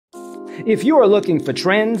If you are looking for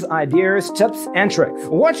trends, ideas, tips, and tricks,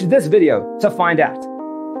 watch this video to find out.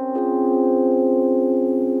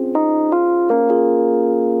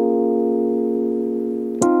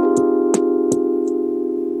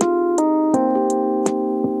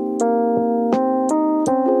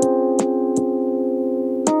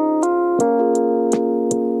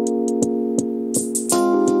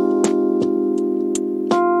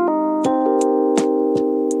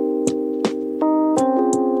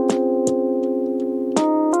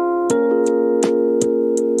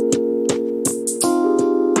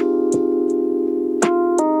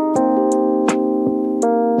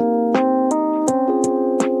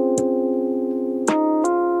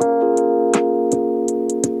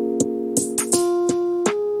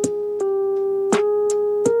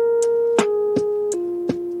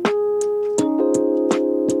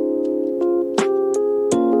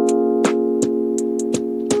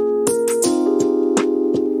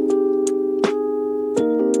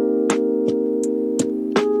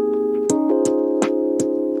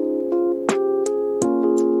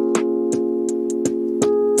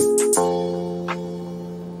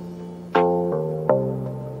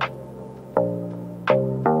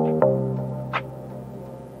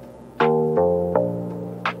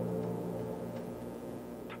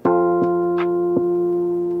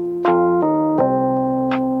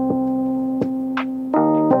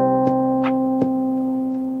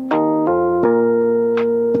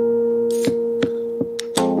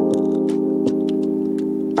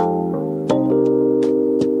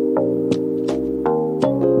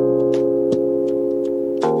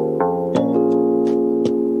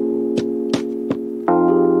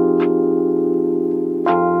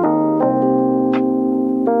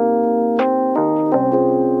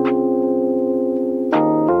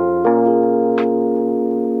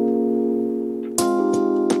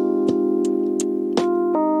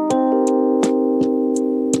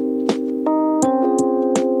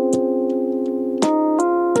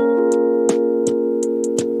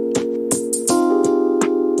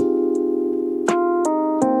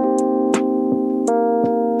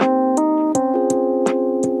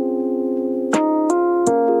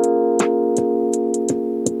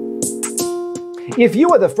 If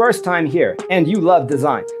you are the first time here and you love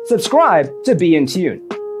design, subscribe to be in tune.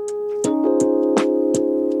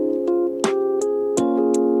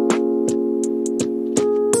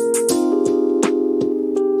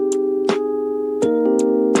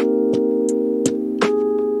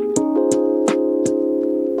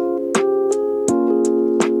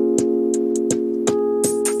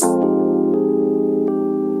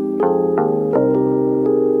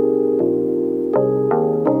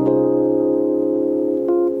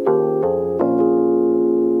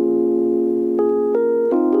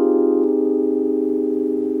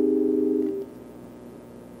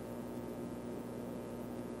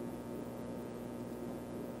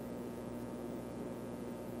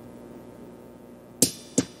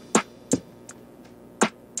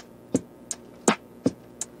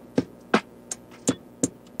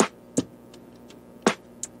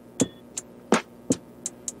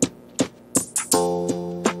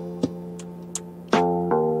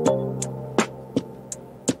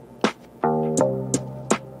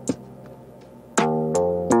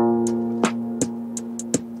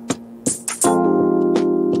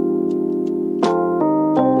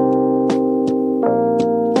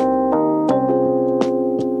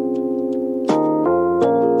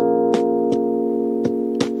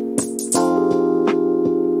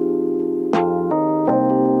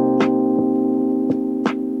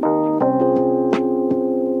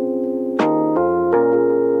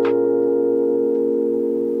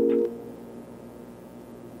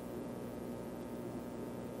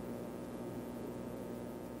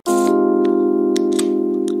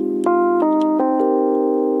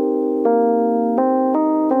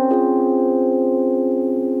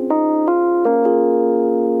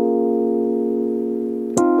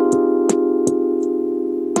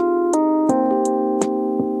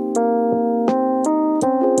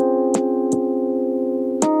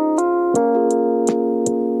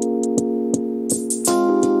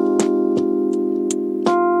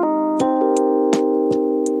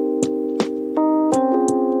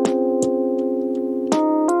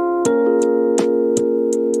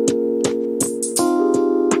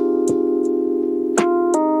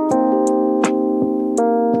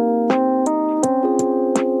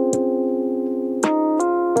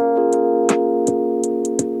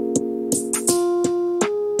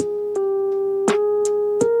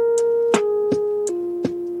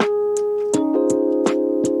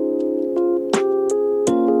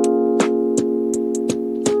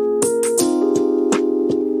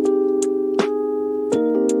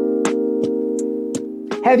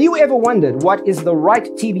 Have you ever wondered what is the right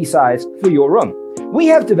TV size for your room? We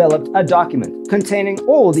have developed a document containing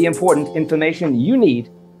all the important information you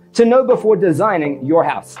need to know before designing your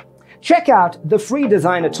house. Check out the free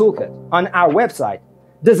designer toolkit on our website,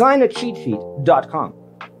 designercheatsheet.com.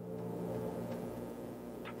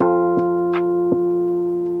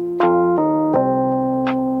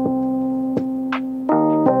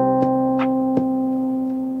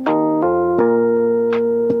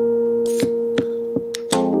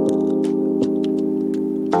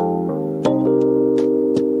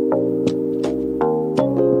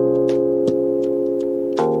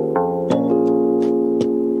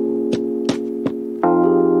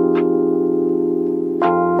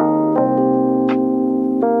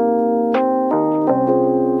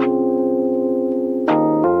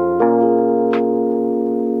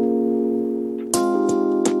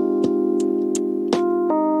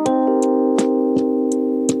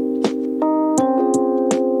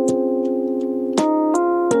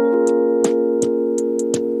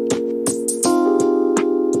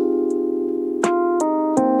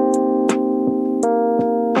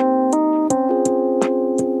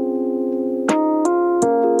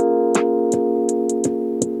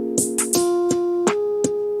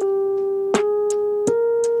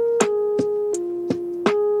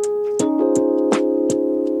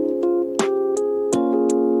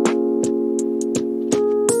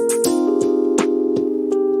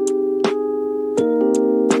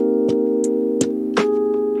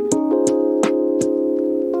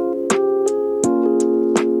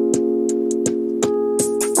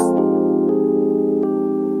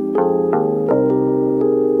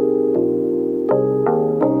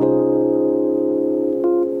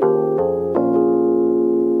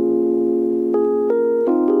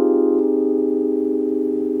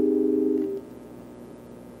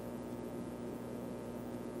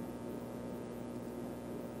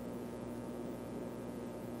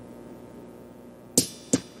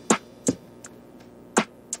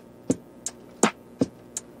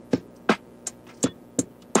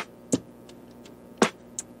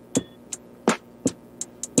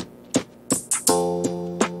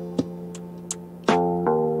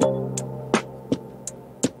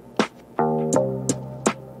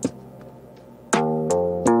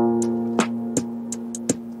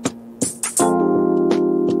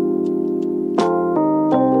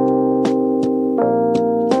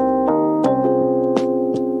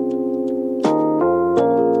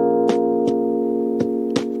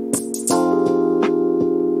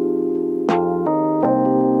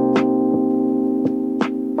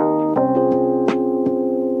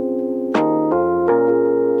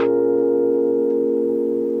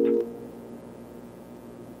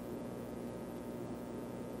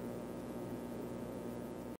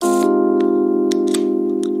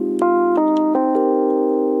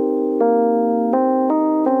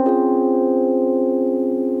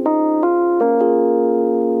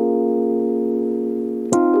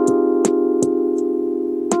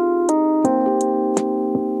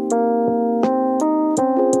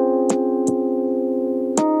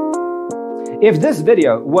 If this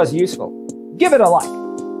video was useful, give it a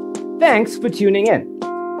like. Thanks for tuning in.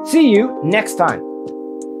 See you next time.